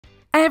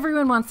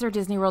Everyone wants their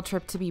Disney World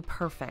trip to be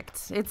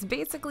perfect. It's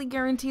basically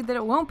guaranteed that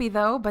it won't be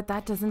though, but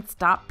that doesn't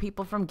stop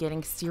people from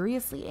getting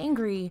seriously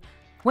angry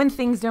when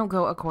things don't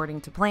go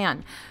according to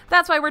plan.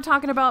 That's why we're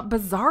talking about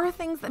bizarre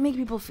things that make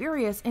people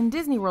furious in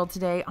Disney World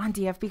today on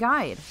DFB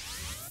Guide.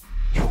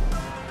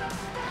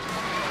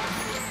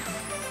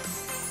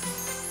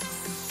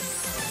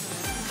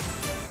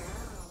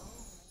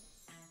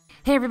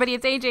 Hey everybody,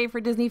 it's AJ for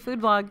Disney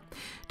Food Blog.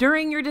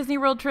 During your Disney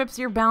World trips,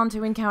 you're bound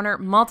to encounter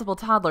multiple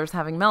toddlers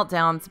having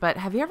meltdowns, but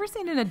have you ever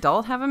seen an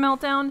adult have a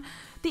meltdown?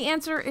 The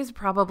answer is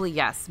probably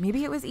yes.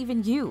 Maybe it was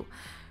even you.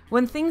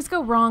 When things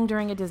go wrong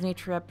during a Disney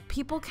trip,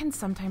 people can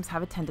sometimes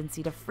have a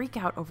tendency to freak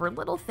out over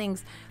little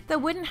things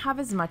that wouldn't have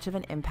as much of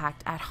an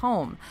impact at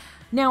home.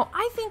 Now,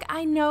 I think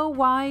I know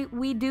why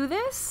we do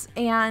this,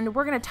 and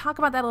we're going to talk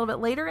about that a little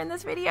bit later in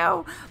this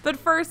video. But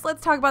first,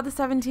 let's talk about the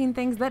 17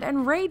 things that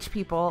enrage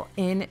people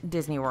in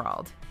Disney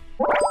World.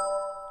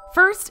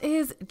 First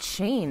is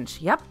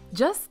change. Yep,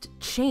 just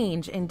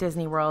change in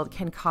Disney World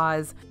can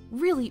cause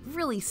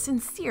really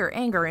sincere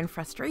anger and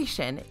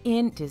frustration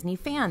in Disney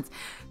fans.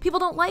 People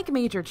don't like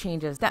major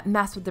changes that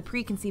mess with the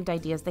preconceived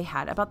ideas they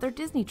had about their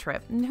Disney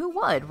trip. And who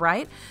would,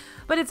 right?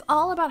 But it's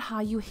all about how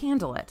you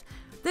handle it.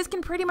 This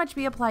can pretty much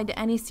be applied to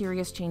any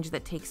serious change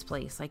that takes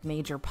place, like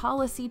major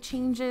policy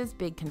changes,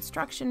 big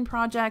construction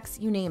projects,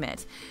 you name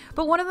it.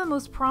 But one of the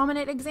most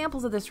prominent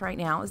examples of this right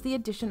now is the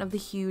addition of the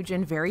huge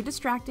and very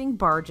distracting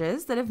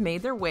barges that have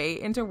made their way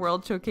into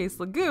World Showcase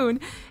Lagoon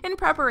in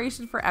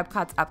preparation for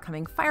Epcot's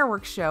upcoming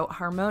fireworks show,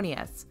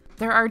 Harmonious.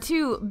 There are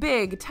 2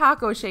 big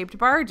taco-shaped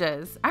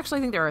barges, actually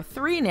I think there are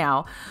 3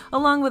 now,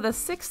 along with a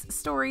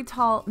 6-story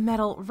tall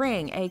metal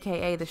ring,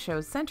 aka the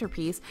show's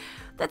centerpiece,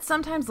 that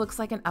sometimes looks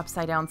like an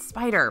upside-down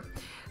spider.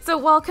 So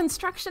while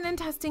construction and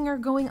testing are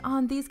going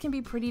on, these can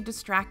be pretty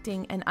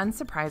distracting, and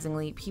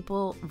unsurprisingly,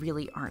 people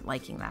really aren't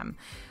liking them.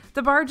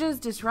 The barges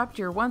disrupt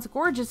your once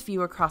gorgeous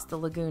view across the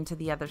lagoon to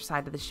the other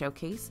side of the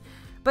showcase.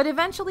 But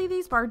eventually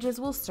these barges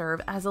will serve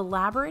as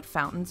elaborate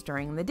fountains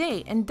during the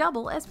day and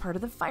double as part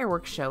of the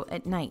fireworks show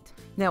at night.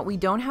 Now, we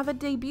don't have a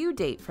debut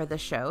date for the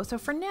show, so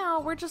for now,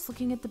 we're just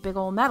looking at the big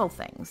old metal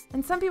things.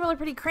 And some people are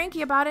pretty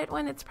cranky about it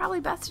when it's probably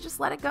best to just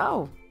let it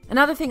go.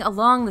 Another thing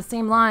along the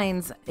same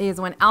lines is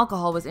when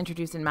alcohol was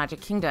introduced in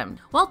Magic Kingdom.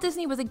 Walt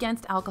Disney was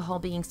against alcohol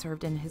being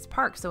served in his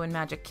park, so when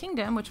Magic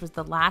Kingdom, which was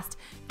the last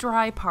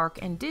dry park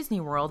in Disney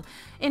World,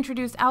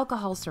 introduced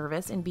alcohol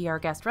service in Be Our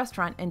Guest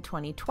restaurant in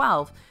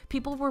 2012,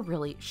 people were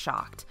really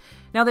shocked.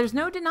 Now, there's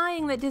no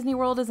denying that Disney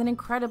World is an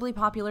incredibly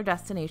popular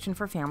destination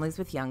for families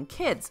with young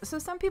kids, so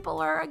some people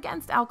are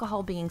against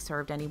alcohol being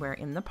served anywhere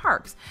in the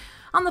parks.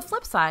 On the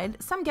flip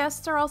side, some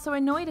guests are also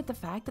annoyed at the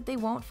fact that they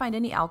won't find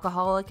any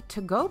alcoholic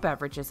to-go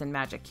beverages in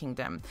Magic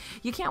Kingdom.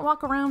 You can't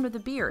walk around with a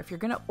beer. If you're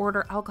going to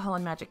order alcohol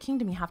in Magic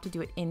Kingdom, you have to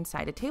do it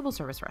inside a table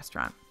service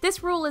restaurant.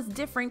 This rule is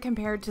different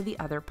compared to the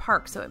other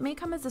parks, so it may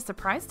come as a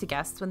surprise to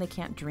guests when they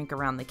can't drink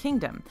around the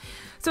kingdom.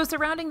 So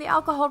surrounding the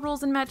alcohol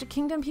rules in Magic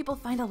Kingdom, people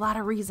find a lot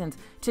of reasons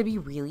to be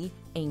really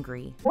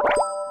angry.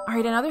 All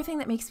right, another thing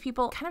that makes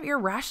people kind of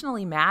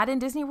irrationally mad in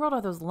Disney World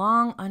are those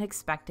long,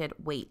 unexpected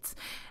waits.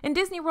 In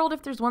Disney World,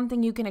 if there's one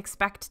thing you can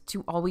expect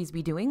to always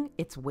be doing,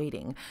 it's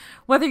waiting.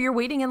 Whether you're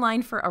waiting in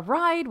line for a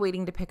ride,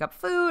 waiting to pick up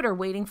food, or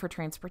waiting for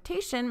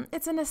transportation,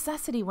 it's a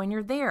necessity when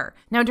you're there.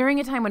 Now, during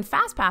a time when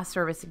FastPass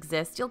service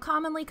exists, you'll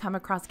commonly come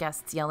across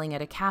guests yelling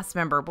at a cast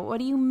member, "But what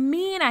do you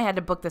mean I had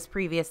to book this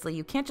previously?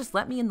 You can't just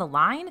let me in the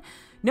line?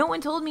 No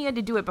one told me I had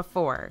to do it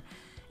before."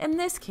 In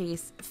this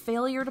case,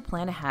 failure to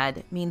plan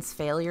ahead means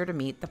failure to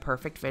meet the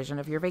perfect vision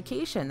of your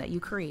vacation that you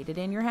created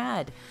in your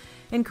head.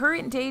 In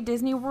current day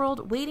Disney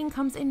World, waiting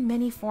comes in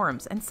many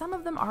forms, and some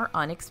of them are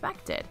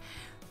unexpected.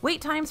 Wait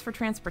times for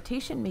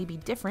transportation may be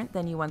different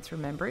than you once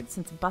remembered.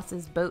 Since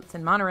buses, boats,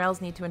 and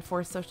monorails need to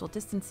enforce social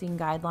distancing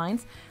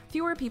guidelines,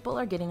 fewer people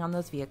are getting on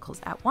those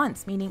vehicles at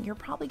once, meaning you're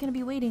probably going to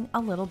be waiting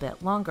a little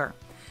bit longer.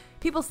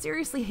 People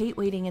seriously hate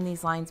waiting in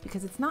these lines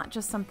because it's not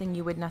just something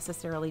you would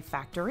necessarily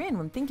factor in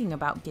when thinking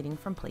about getting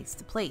from place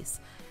to place.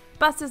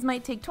 Buses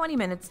might take 20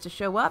 minutes to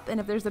show up, and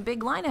if there's a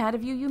big line ahead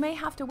of you, you may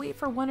have to wait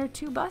for 1 or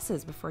 2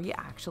 buses before you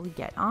actually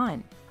get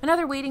on.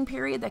 Another waiting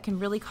period that can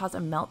really cause a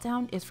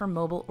meltdown is for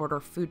mobile order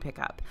food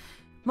pickup.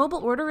 Mobile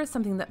order is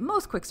something that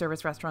most quick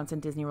service restaurants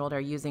in Disney World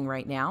are using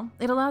right now.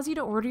 It allows you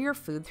to order your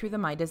food through the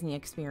My Disney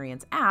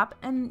Experience app,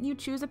 and you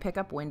choose a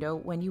pickup window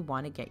when you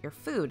want to get your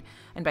food.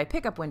 And by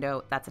pickup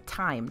window, that's a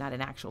time, not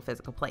an actual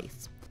physical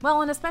place. Well,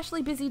 on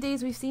especially busy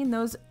days, we've seen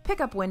those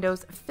pickup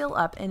windows fill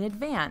up in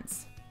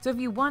advance. So if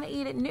you want to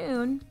eat at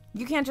noon,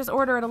 you can't just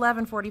order at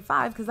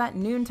 11:45 because that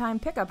noontime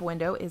pickup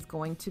window is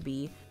going to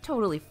be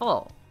totally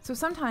full. So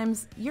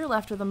sometimes you're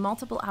left with a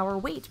multiple hour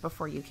wait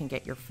before you can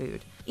get your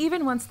food.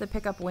 Even once the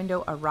pickup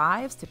window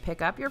arrives to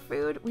pick up your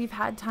food, we've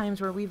had times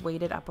where we've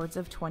waited upwards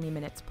of 20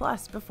 minutes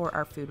plus before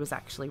our food was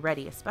actually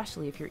ready,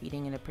 especially if you're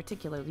eating in a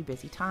particularly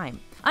busy time.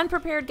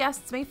 Unprepared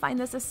guests may find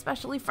this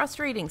especially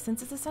frustrating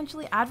since it's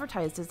essentially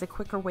advertised as a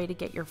quicker way to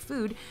get your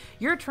food.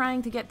 You're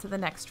trying to get to the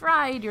next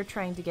ride, you're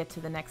trying to get to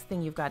the next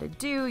thing you've got to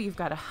do, you've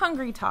got a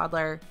hungry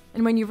toddler,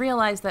 and when you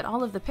realize that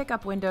all of the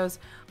pickup windows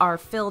are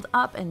filled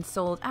up and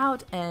sold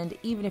out, and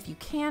even if you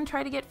can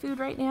try to get food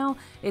right now,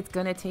 it's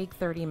gonna take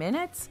 30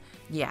 minutes,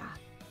 yeah,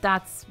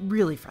 that's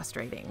really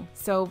frustrating.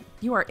 So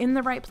you are in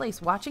the right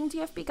place. Watching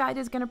DFB Guide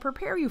is going to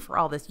prepare you for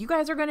all this. You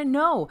guys are going to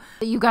know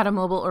that you got to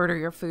mobile order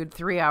your food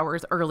 3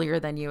 hours earlier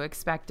than you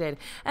expected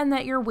and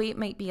that your wait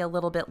might be a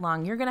little bit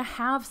long. You're going to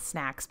have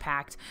snacks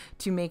packed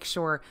to make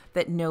sure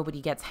that nobody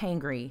gets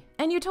hangry.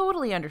 And you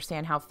totally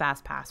understand how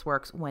FastPass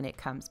works when it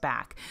comes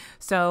back.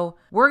 So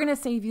we're going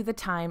to save you the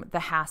time,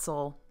 the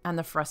hassle, and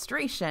the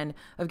frustration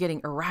of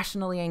getting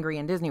irrationally angry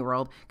in Disney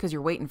World because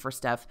you're waiting for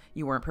stuff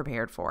you weren't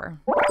prepared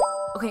for.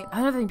 Okay,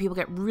 another thing people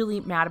get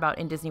really mad about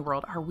in Disney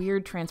World are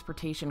weird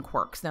transportation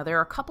quirks. Now, there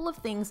are a couple of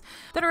things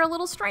that are a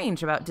little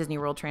strange about Disney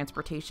World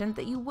transportation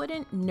that you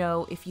wouldn't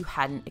know if you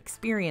hadn't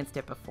experienced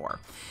it before.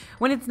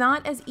 When it's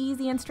not as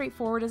easy and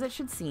straightforward as it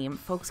should seem,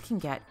 folks can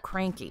get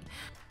cranky.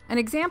 An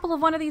example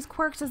of one of these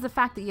quirks is the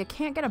fact that you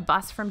can't get a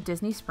bus from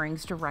Disney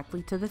Springs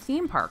directly to the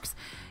theme parks.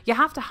 You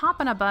have to hop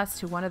on a bus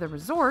to one of the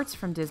resorts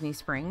from Disney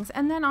Springs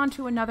and then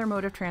onto another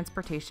mode of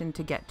transportation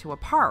to get to a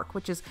park,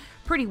 which is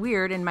pretty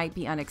weird and might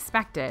be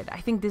unexpected. I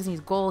think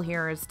Disney's goal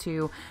here is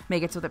to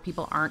make it so that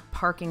people aren't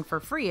parking for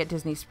free at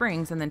Disney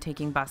Springs and then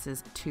taking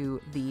buses to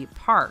the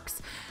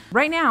parks.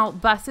 Right now,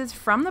 buses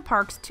from the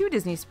parks to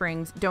Disney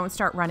Springs don't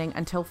start running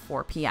until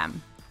 4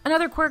 p.m.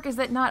 Another quirk is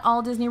that not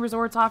all Disney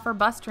resorts offer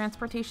bus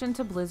transportation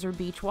to Blizzard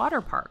Beach Water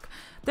Park.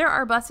 There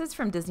are buses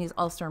from Disney's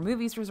All-Star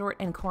Movies Resort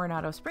and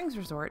Coronado Springs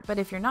Resort, but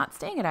if you're not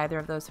staying at either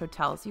of those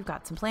hotels, you've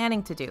got some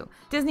planning to do.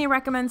 Disney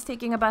recommends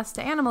taking a bus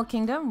to Animal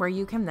Kingdom, where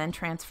you can then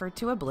transfer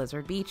to a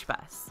Blizzard Beach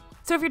bus.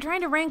 So if you're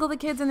trying to wrangle the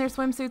kids in their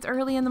swimsuits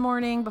early in the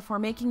morning before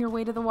making your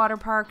way to the water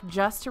park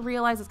just to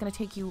realize it's going to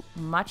take you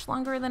much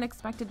longer than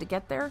expected to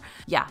get there,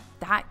 yeah,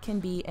 that can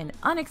be an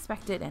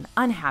unexpected and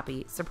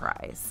unhappy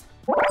surprise.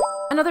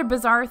 Another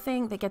bizarre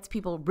thing that gets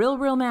people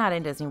real mad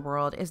in Disney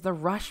World is the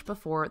rush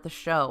before the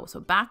show. So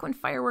back when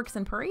fireworks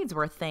and parades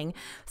were a thing,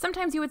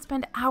 sometimes you would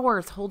spend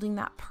hours holding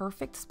that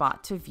perfect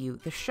spot to view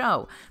the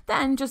show.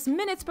 Then, just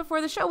minutes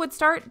before the show would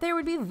start, there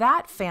would be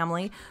that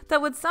family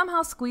that would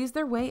somehow squeeze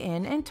their way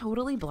in and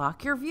totally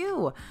block your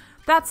view.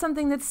 That's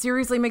something that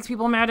seriously makes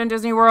people mad in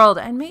Disney World,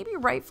 and maybe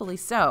rightfully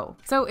so.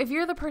 So if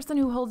you're the person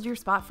who holds your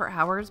spot for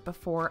hours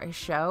before a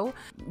show,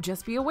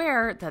 just be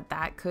aware that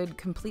that could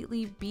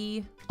completely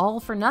be all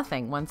for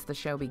nothing once the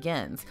show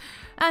begins.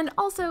 And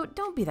also,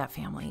 don't be that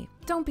family.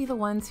 Don't be the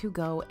ones who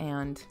go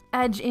and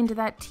edge into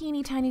that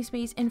teeny tiny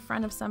space in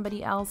front of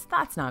somebody else.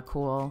 That's not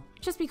cool.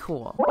 Just be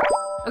cool.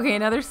 Okay,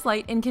 another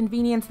slight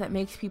inconvenience that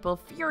makes people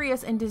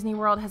furious in Disney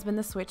World has been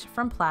the switch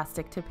from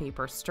plastic to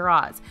paper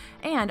straws,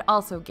 and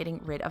also getting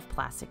rid of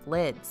plastic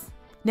lids.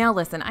 Now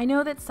listen, I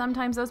know that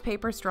sometimes those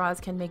paper straws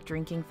can make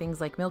drinking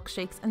things like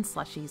milkshakes and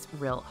slushies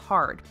real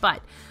hard,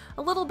 but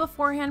a little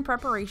beforehand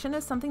preparation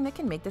is something that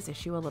can make this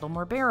issue a little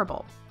more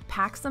bearable.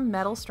 Pack some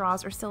metal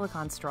straws or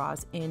silicone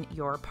straws in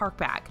your park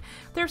bag.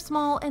 They're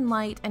small and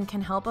light and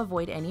can help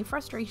avoid any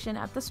frustration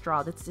at the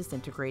straw that's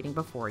disintegrating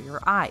before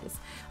your eyes.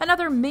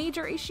 Another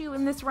major issue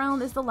in this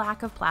realm is the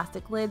lack of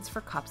plastic lids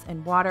for cups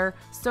and water,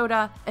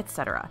 soda,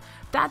 etc.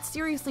 That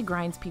seriously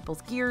grinds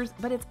people's gears,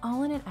 but it's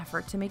all in an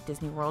effort to make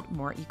Disney World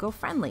more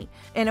eco-friendly.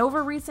 And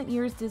over recent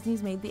years,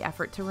 Disney's made the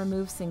effort to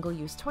remove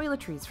single-use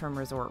toiletries from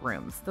resort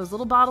rooms. Those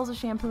little bottles of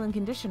shampoo and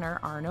conditioner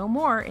are no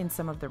more in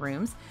some of the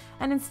rooms,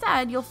 and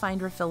instead you'll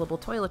find refillable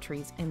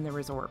toiletries in the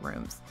resort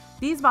rooms.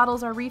 These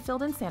bottles are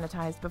refilled and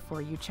sanitized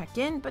before you check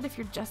in, but if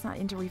you're just not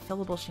into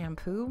refillable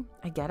shampoo,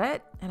 I get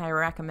it, and I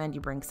recommend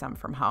you bring some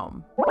from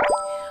home.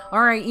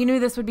 All right, you knew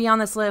this would be on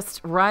this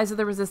list. Rise of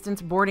the Resistance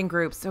boarding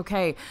groups.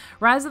 Okay,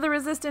 Rise of the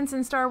Resistance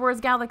in Star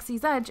Wars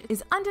Galaxy's Edge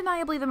is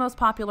undeniably the most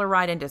popular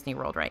ride in Disney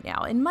World right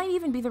now, and might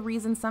even be the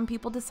reason some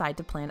people decide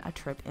to plan a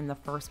trip in the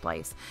first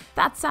place.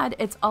 That said,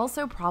 it's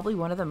also probably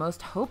one of the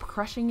most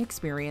hope-crushing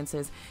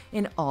experiences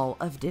in all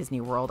of Disney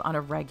World on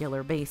a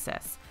regular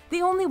basis.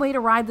 The only way to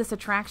ride this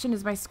attraction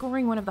is by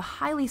scoring one of the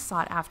highly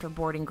sought-after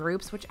boarding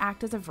groups, which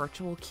act as a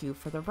virtual queue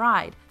for the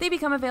ride. They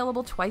become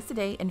available twice a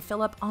day and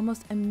fill up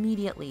almost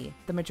immediately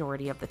the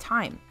majority of the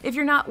time. If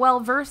you're not well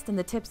versed in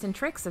the tips and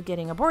tricks of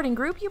getting a boarding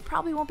group, you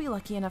probably won't be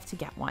lucky enough to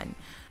get one.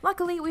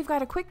 Luckily, we've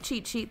got a quick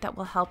cheat sheet that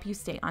will help you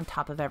stay on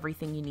top of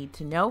everything you need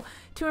to know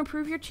to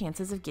improve your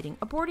chances of getting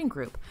a boarding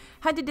group.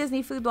 Head to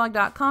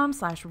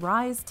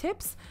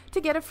DisneyFoodblog.com/RiseTips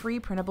to get a free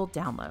printable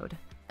download.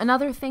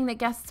 Another thing that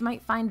guests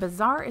might find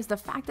bizarre is the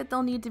fact that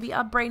they'll need to be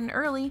up bright and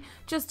early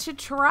just to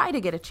try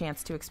to get a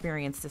chance to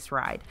experience this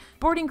ride.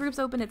 Boarding groups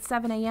open at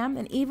 7 a.m.,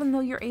 and even though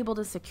you're able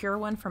to secure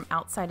one from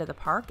outside of the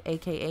park,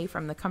 aka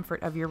from the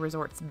comfort of your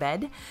resort's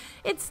bed,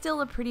 it's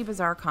still a pretty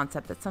bizarre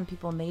concept that some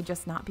people may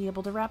just not be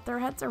able to wrap their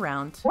heads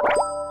around.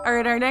 All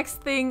right, our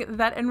next thing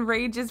that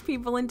enrages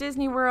people in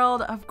Disney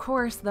World, of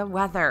course, the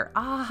weather.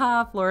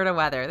 Ah, Florida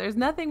weather. There's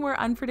nothing more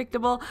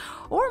unpredictable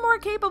or more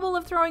capable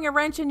of throwing a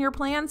wrench in your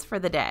plans for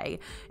the day.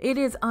 It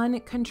is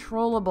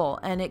uncontrollable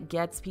and it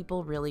gets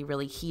people really,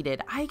 really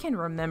heated. I can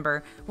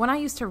remember when I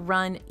used to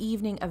run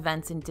evening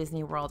events in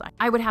Disney World,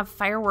 I would have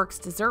fireworks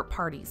dessert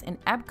parties in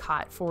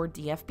Epcot for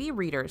DFB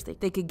readers.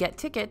 They could get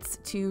tickets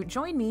to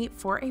join me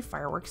for a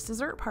fireworks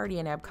dessert party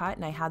in Epcot,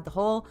 and I had the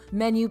whole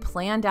menu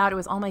planned out. It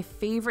was all my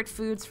favorite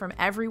foods from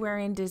everywhere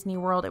in Disney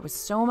World. It was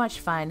so much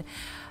fun.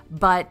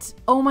 But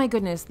oh my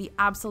goodness, the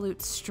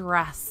absolute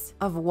stress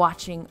of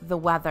watching the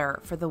weather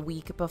for the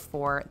week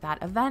before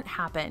that event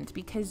happened,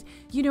 because,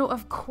 you know,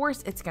 of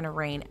course it's going to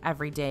rain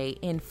every day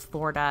in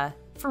Florida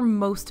for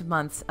most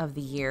months of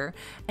the year,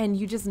 and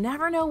you just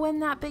never know when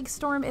that big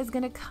storm is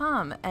going to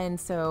come. And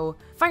so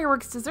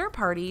fireworks dessert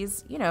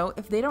parties, you know,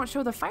 if they don't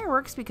show the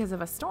fireworks because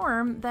of a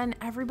storm, then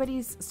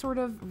everybody's sort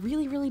of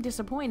really, really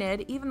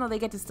disappointed. Even though they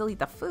get to still eat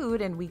the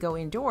food and we go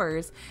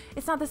indoors,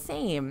 it's not the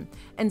same.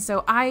 And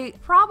so I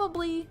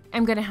probably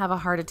am going to have a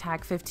heart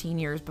attack 15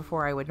 years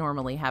before I would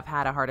normally have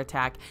had a heart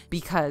attack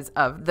because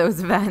of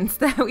those events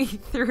that we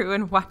threw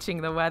and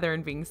watching the weather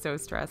and being so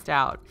stressed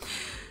out.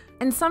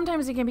 And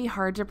sometimes it can be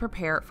hard to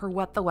prepare for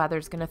what the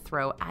weather's going to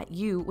throw at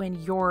you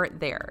when you're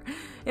there.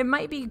 It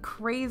might be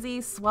crazy,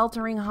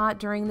 sweltering hot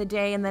during the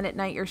day, and then at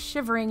night you're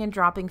shivering and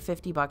dropping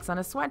 $50 on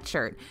a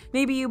sweatshirt.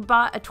 Maybe you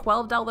bought a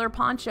 $12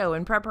 poncho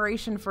in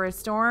preparation for a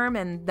storm,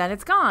 and then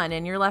it's gone,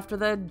 and you're left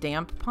with a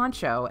damp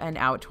poncho and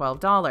out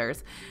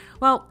 $12.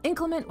 Well,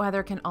 inclement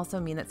weather can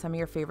also mean that some of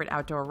your favorite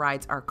outdoor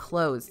rides are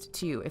closed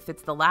too. If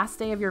it's the last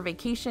day of your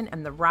vacation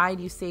and the ride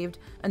you saved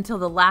until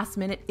the last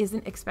minute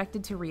isn't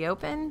expected to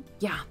reopen,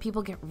 yeah,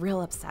 people get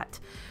real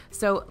upset.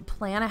 So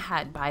plan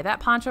ahead. Buy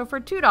that poncho for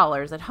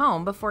 $2 at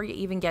home before you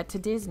even get to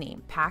Disney.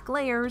 Pack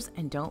layers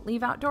and don't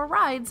leave outdoor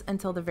rides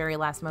until the very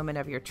last moment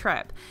of your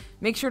trip.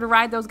 Make sure to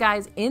ride those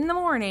guys in the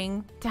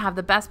morning to have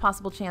the best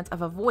possible chance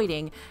of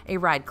avoiding a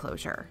ride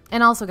closure.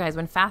 And also, guys,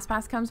 when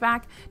FastPass comes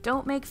back,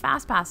 don't make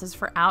FastPasses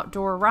for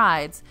outdoor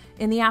rides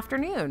in the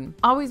afternoon.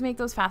 Always make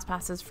those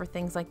FastPasses for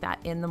things like that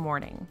in the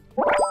morning.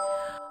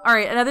 All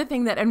right, another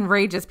thing that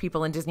enrages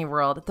people in Disney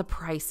World, the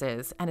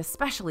prices, and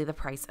especially the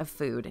price of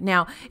food.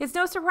 Now, it's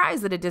no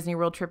surprise that a Disney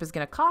World trip is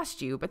going to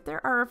cost you, but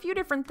there are a few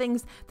different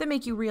things that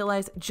make you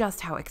realize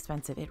just how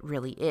expensive it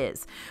really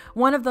is.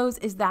 One of those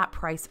is that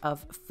price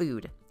of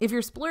food. If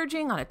you're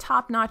splurging on a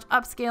top-notch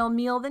upscale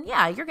meal, then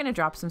yeah, you're going to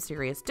drop some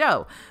serious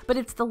dough. But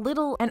it's the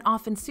little and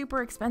often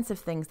super expensive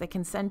things that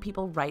can send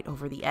people right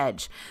over the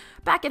edge.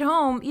 Back at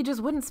home, you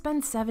just wouldn't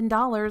spend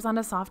 $7 on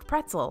a soft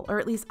pretzel, or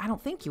at least I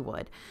don't think you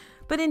would.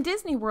 But in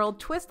Disney World,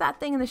 twist that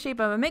thing in the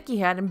shape of a Mickey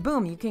head and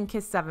boom, you can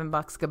kiss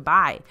 $7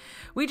 goodbye.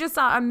 We just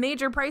saw a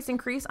major price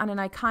increase on an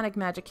iconic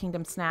Magic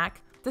Kingdom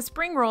snack, the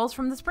spring rolls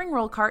from the spring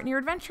roll cart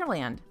near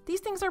Adventureland.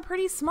 These things are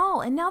pretty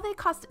small, and now they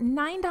cost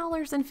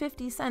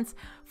 $9.50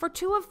 for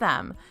 2 of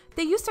them.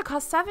 They used to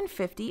cost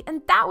 $7.50,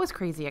 and that was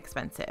crazy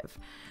expensive.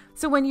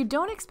 So when you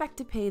don't expect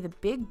to pay the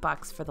big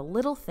bucks for the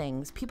little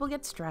things, people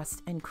get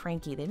stressed and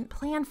cranky. They didn't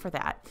plan for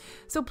that.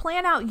 So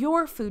plan out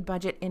your food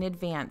budget in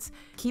advance.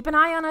 Keep an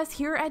eye on us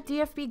here at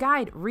DFB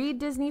Guide. Read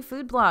Disney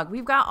Food Blog.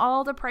 We've got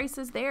all the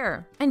prices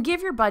there. And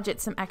give your budget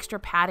some extra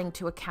padding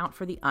to account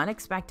for the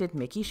unexpected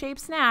Mickey-shaped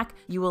snack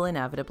you will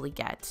inevitably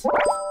get.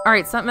 All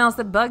right, something else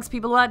that bugs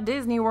people about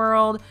Disney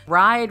World,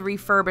 ride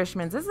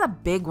refurbishments. This is a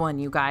big one,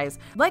 you guys.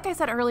 Like I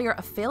said earlier,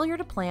 a failure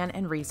to plan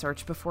and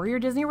research before your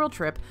Disney World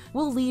trip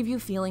will leave you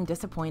feeling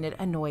disappointed,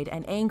 annoyed,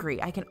 and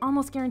angry. I can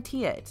almost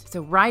guarantee it.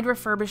 So ride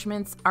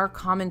refurbishments are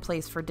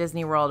commonplace for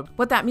Disney World.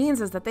 What that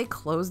means is that they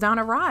close down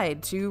a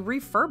ride to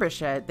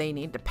refurbish it. They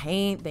need to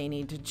paint, they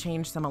need to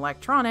change some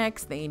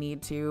electronics, they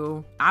need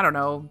to, I don't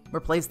know,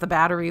 replace the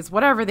batteries,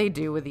 whatever they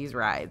do with these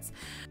rides.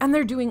 And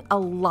they're doing a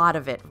lot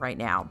of it right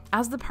now.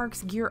 As the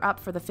parks gear up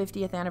for the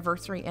 50th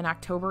anniversary in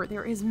October,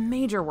 there is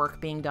major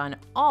work being done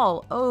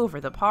all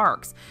over the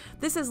parks.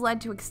 This has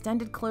led to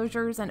extended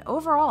closures and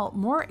overall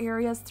more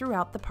areas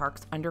throughout the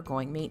parks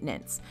undergoing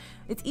maintenance.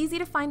 It's easy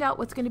to find out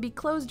what's going to be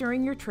closed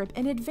during your trip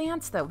in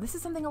advance, though. This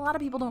is something a lot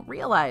of people don't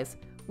realize.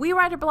 We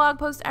write a blog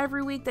post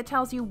every week that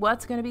tells you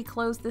what's going to be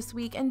closed this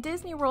week, and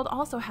Disney World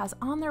also has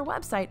on their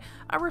website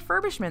a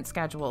refurbishment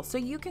schedule, so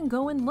you can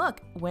go and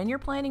look when you're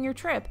planning your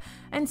trip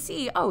and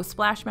see, oh,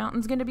 Splash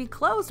Mountain's going to be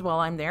closed while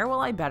I'm there,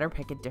 well, I better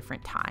pick a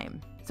different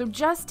time. So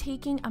just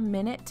taking a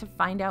minute to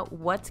find out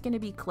what's going to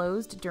be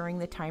closed during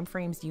the time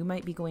frames you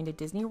might be going to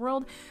Disney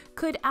World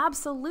could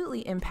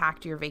absolutely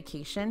impact your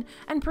vacation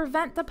and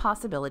prevent the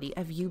possibility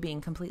of you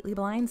being completely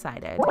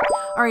blindsided.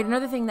 All right,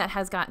 another thing that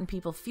has gotten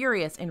people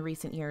furious in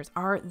recent years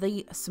are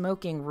the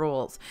smoking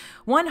rules.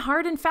 One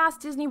hard and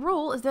fast Disney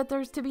rule is that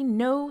there's to be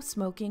no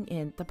smoking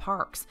in the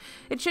parks.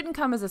 It shouldn't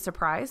come as a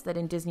surprise that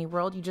in Disney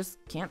World you just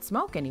can't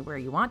smoke anywhere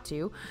you want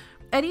to.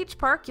 At each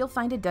park, you'll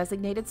find a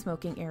designated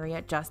smoking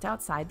area just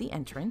outside the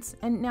entrance.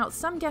 And now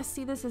some guests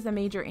see this as a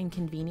major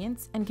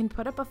inconvenience and can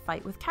put up a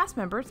fight with cast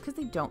members because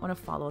they don't want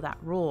to follow that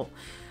rule.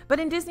 But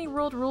in Disney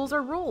World, rules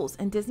are rules,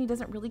 and Disney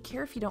doesn't really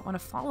care if you don't want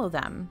to follow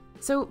them.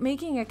 So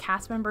making a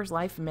cast member's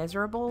life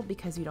miserable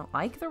because you don't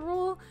like the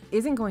rule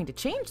isn't going to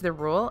change the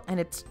rule, and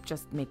it's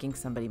just making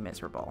somebody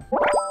miserable.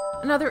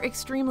 Another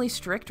extremely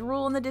strict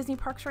rule in the Disney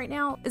parks right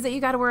now is that you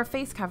got to wear a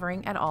face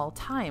covering at all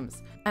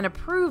times. An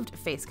approved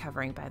face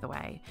covering, by the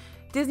way.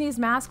 Disney's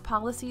mask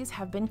policies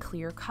have been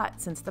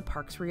clear-cut since the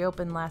parks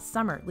reopened last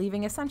summer,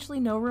 leaving essentially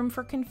no room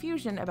for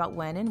confusion about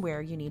when and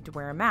where you need to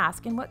wear a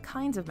mask and what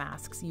kinds of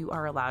masks you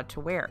are allowed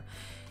to wear.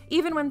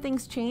 Even when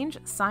things change,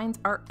 signs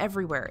are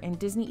everywhere, and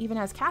Disney even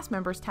has cast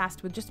members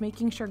tasked with just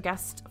making sure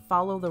guests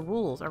follow the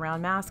rules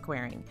around mask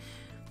wearing.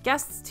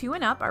 Guests 2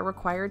 and up are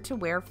required to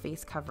wear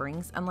face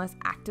coverings unless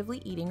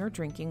actively eating or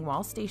drinking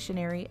while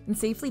stationary and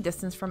safely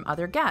distanced from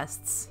other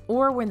guests,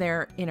 or when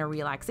they're in a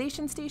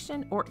relaxation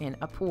station or in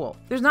a pool.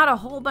 There's not a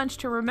whole bunch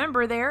to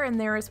remember there, and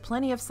there is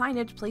plenty of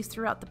signage placed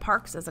throughout the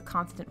parks as a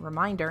constant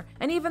reminder.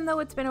 And even though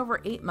it's been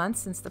over 8 months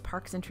since the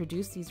parks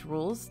introduced these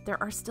rules,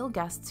 there are still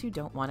guests who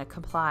don't want to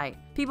comply.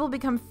 People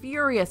become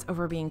furious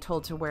over being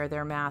told to wear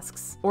their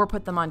masks or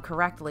put them on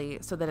correctly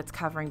so that it's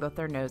covering both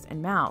their nose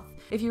and mouth.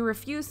 If you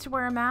refuse to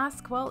wear a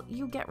mask, well,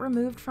 you get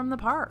removed from the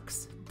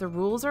parks. The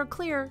rules are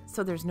clear,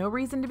 so there's no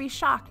reason to be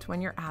shocked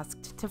when you're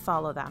asked to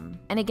follow them.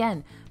 And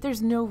again,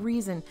 there's no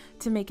reason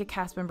to make a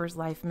cast member's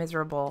life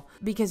miserable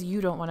because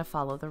you don't want to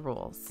follow the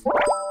rules.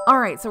 All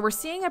right, so we're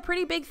seeing a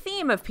pretty big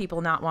theme of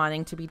people not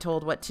wanting to be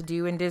told what to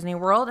do in Disney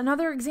World.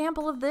 Another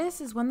example of this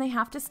is when they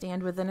have to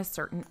stand within a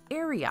certain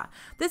area.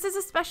 This is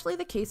especially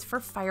the case for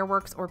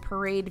fireworks or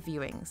parade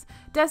viewings.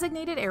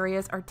 Designated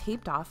areas are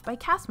taped off by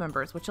cast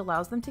members, which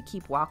allows them to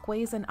keep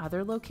walkways and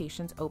other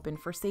locations open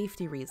for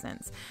safety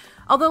reasons.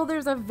 Although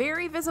there's a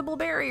very visible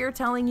barrier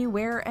telling you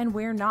where and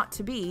where not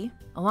to be,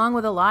 along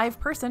with a live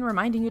person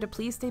reminding you to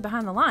please stay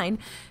behind the line,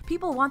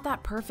 people want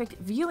that perfect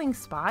viewing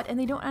spot and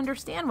they don't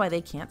understand why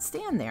they can't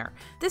stand there.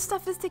 This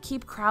stuff is to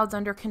keep crowds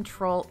under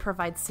control,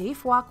 provide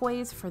safe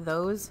walkways for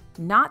those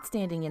not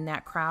standing in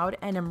that crowd,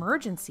 and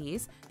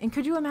emergencies. And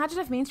could you imagine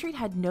if Main Street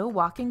had no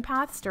walking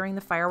paths during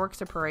the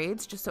fireworks or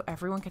parades just so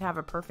everyone could have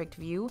a perfect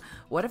view?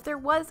 What if there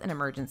was an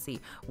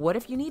emergency? What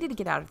if you needed to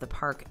get out of the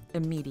park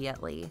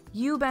immediately?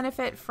 You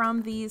benefit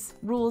from these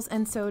rules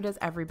and so does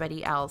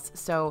everybody else.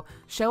 So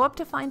show up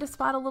to find a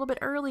spot a little bit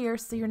earlier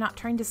so you're not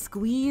trying to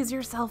squeeze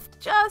yourself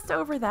just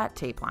over that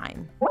tape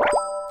line.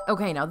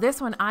 Okay, now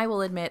this one I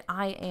will admit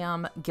I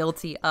am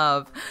guilty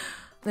of,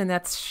 and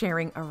that's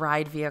sharing a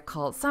ride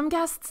vehicle. Some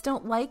guests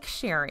don't like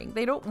sharing.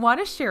 They don't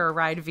want to share a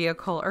ride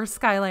vehicle or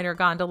Skyliner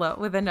gondola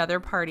with another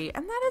party,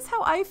 and that is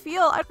how I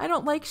feel. I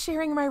don't like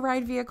sharing my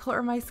ride vehicle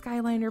or my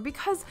Skyliner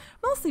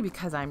mostly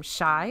because I'm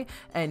shy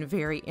and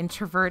very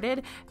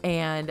introverted,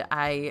 and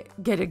I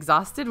get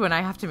exhausted when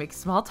I have to make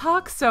small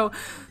talk, so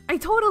I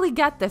totally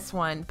get this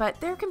one, but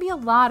there can be a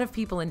lot of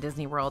people in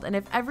Disney World, and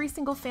if every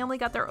single family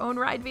got their own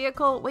ride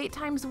vehicle, wait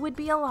times would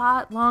be a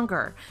lot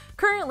longer.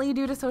 Currently,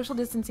 due to social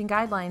distancing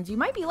guidelines, you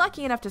might be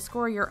lucky enough to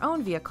score your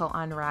own vehicle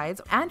on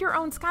rides and your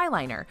own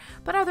Skyliner,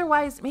 but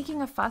otherwise,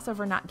 making a fuss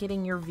over not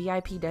getting your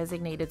VIP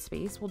designated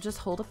space will just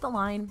hold up the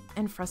line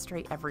and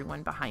frustrate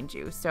everyone behind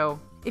you. So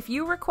if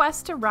you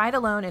request to ride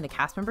alone and a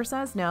cast member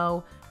says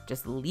no,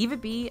 just leave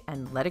it be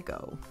and let it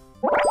go.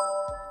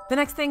 The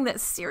next thing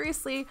that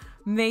seriously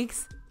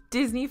makes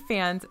Disney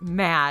fans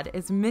mad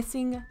is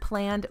missing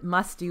planned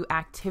must-do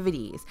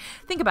activities.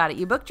 Think about it.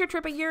 You booked your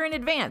trip a year in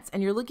advance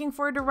and you're looking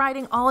forward to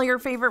riding all your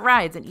favorite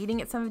rides and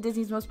eating at some of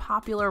Disney's most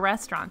popular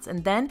restaurants.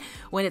 And then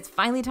when it's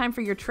finally time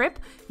for your trip,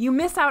 you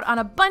miss out on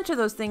a bunch of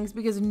those things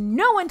because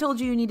no one told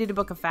you needed to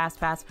book a fast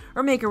pass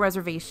or make a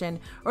reservation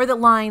or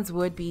that lines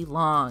would be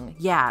long.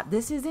 Yeah,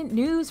 this isn't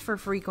news for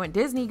frequent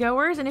Disney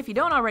goers, and if you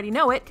don't already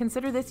know it,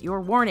 consider this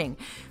your warning.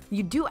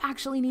 You do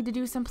actually need to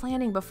do some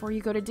planning before you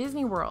go to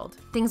Disney World.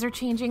 Things are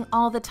changing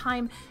all the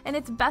time, and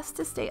it's best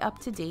to stay up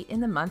to date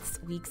in the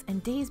months, weeks,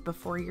 and days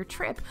before your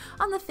trip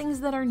on the things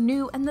that are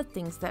new and the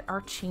things that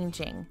are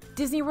changing.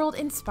 Disney World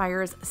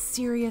inspires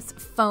serious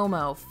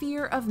FOMO,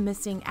 fear of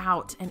missing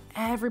out, and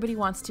everybody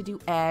wants to do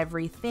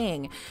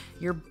everything.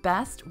 Your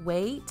best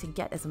way to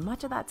get as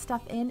much of that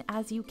stuff in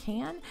as you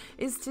can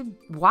is to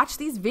watch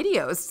these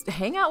videos.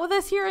 Hang out with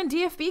us here on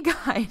DFB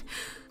Guide.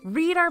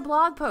 Read our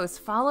blog posts,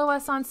 follow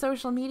us on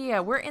social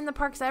media. We're in the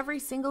parks every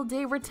single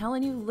day. We're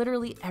telling you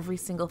literally every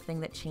single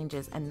thing that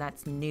changes and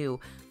that's new.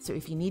 So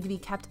if you need to be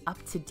kept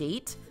up to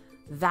date,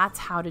 That's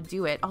how to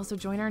do it. Also,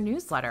 join our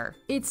newsletter.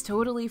 It's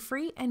totally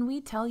free, and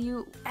we tell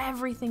you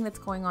everything that's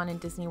going on in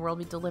Disney World.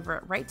 We deliver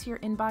it right to your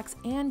inbox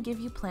and give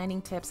you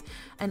planning tips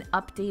and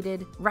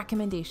updated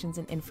recommendations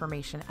and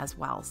information as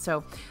well.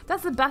 So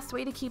that's the best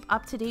way to keep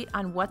up to date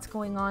on what's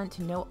going on,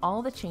 to know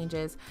all the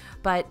changes.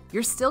 But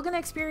you're still going to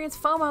experience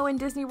FOMO in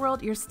Disney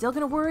World. You're still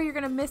going to worry you're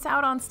going to miss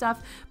out on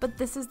stuff, but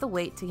this is the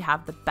way to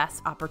have the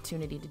best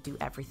opportunity to do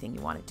everything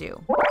you want to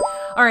do.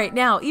 All right,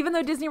 now, even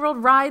though Disney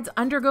World rides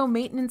undergo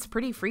maintenance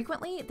pretty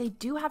frequently, they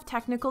do have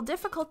technical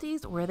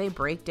difficulties where they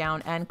break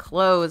down and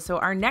close. So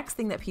our next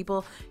thing that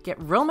people get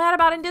real mad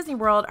about in Disney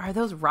World are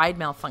those ride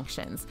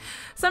malfunctions.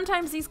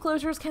 Sometimes these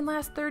closures can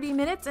last 30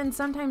 minutes, and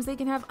sometimes they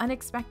can have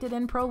unexpected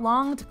and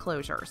prolonged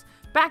closures.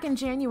 Back in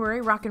January,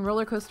 Rock and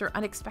Roller Coaster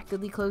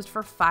unexpectedly closed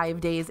for 5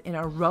 days in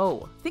a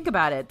row. Think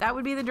about it. That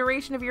would be the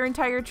duration of your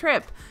entire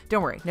trip.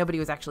 Don't worry, nobody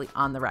was actually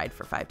on the ride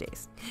for 5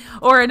 days.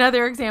 Or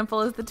another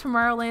example is the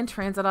Tomorrowland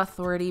Transit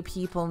Authority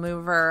People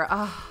Mover.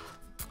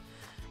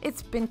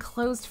 It's been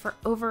closed for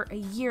over a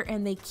year,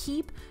 and they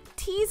keep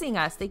teasing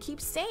us. They keep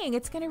saying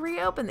it's going to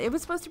reopen. It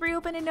was supposed to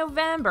reopen in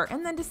November,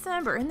 and then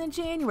December, and then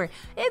January.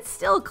 It's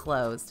still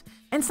closed.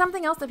 And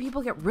something else that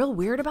people get real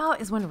weird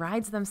about is when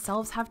rides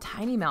themselves have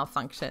tiny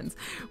malfunctions.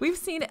 We've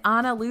seen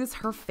Anna lose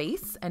her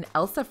face and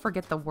Elsa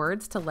forget the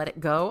words to Let It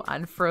Go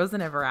on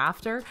Frozen Ever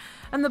After.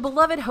 And the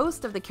beloved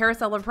host of the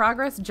Carousel of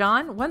Progress,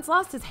 John, once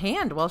lost his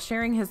hand while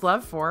sharing his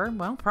love for,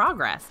 well,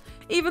 progress.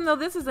 Even though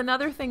this is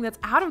another thing that's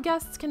out of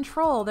guests'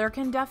 control, there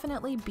can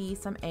definitely be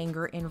some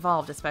anger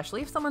involved,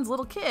 especially if someone's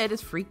little kid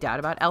is freaked out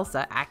about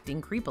Elsa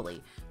acting creepily.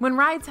 When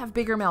rides have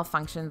bigger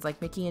malfunctions,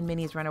 like Mickey and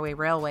Minnie's Runaway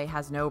Railway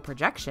has no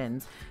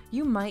projections,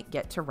 you might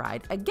get to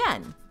ride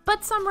again.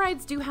 But some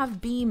rides do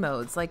have B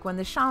modes, like when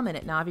the Shaman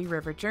at Na'vi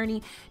River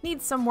Journey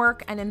needs some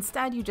work and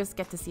instead you just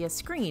get to see a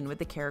screen with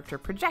the character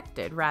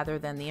projected rather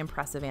than the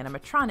impressive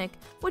animatronic,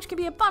 which can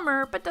be a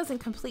bummer but doesn't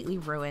completely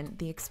ruin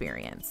the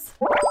experience.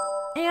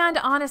 And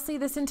honestly,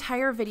 this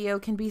entire video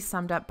can be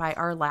summed up by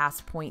our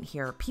last point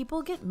here.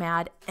 People get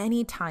mad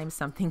anytime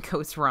something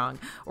goes wrong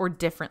or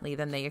differently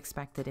than they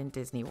expected in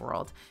Disney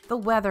World. The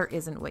weather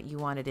isn't what you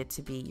wanted it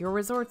to be. Your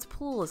resort's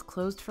pool is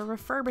closed for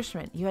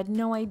refurbishment. You had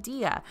no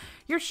idea.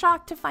 You're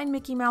shocked to find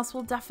Mickey Mouse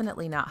will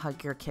definitely not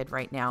hug your kid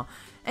right now.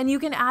 And you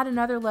can add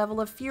another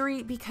level of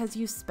fury because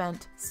you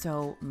spent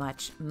so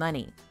much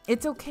money.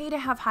 It's okay to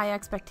have high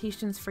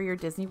expectations for your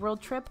Disney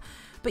World trip,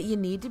 but you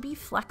need to be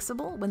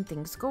flexible when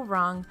things go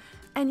wrong.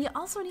 And you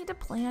also need to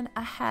plan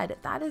ahead.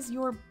 That is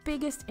your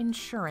biggest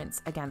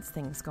insurance against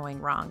things going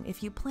wrong.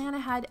 If you plan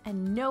ahead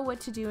and know what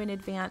to do in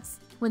advance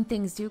when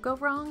things do go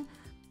wrong,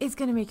 it's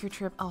going to make your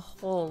trip a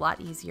whole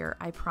lot easier,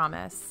 I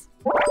promise.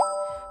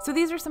 So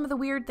these are some of the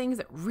weird things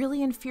that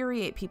really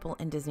infuriate people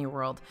in Disney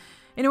World.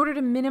 In order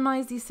to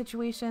minimize these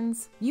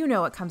situations, you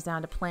know it comes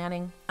down to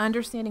planning,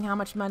 understanding how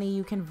much money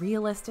you can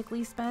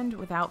realistically spend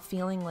without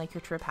feeling like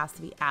your trip has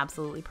to be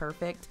absolutely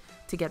perfect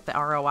to get the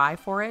ROI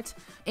for it,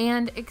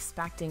 and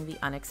expecting the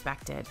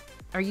unexpected.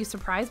 Are you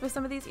surprised by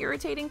some of these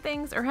irritating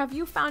things, or have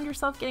you found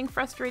yourself getting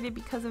frustrated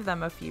because of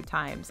them a few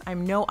times? I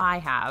know I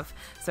have,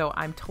 so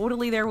I'm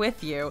totally there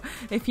with you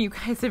if you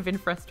guys have been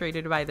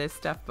frustrated by this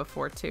stuff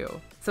before too.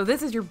 So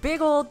this is your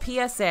big old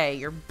PSA,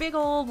 your big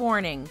old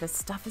warning. This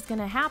stuff is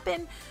gonna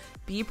happen.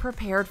 Be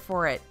prepared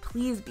for it.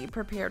 Please be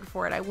prepared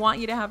for it. I want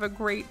you to have a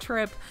great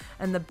trip,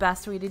 and the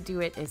best way to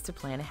do it is to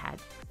plan ahead.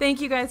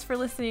 Thank you guys for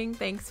listening.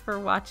 Thanks for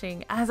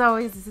watching. As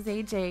always, this is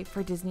AJ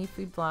for Disney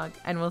Food Blog,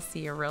 and we'll see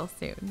you real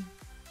soon.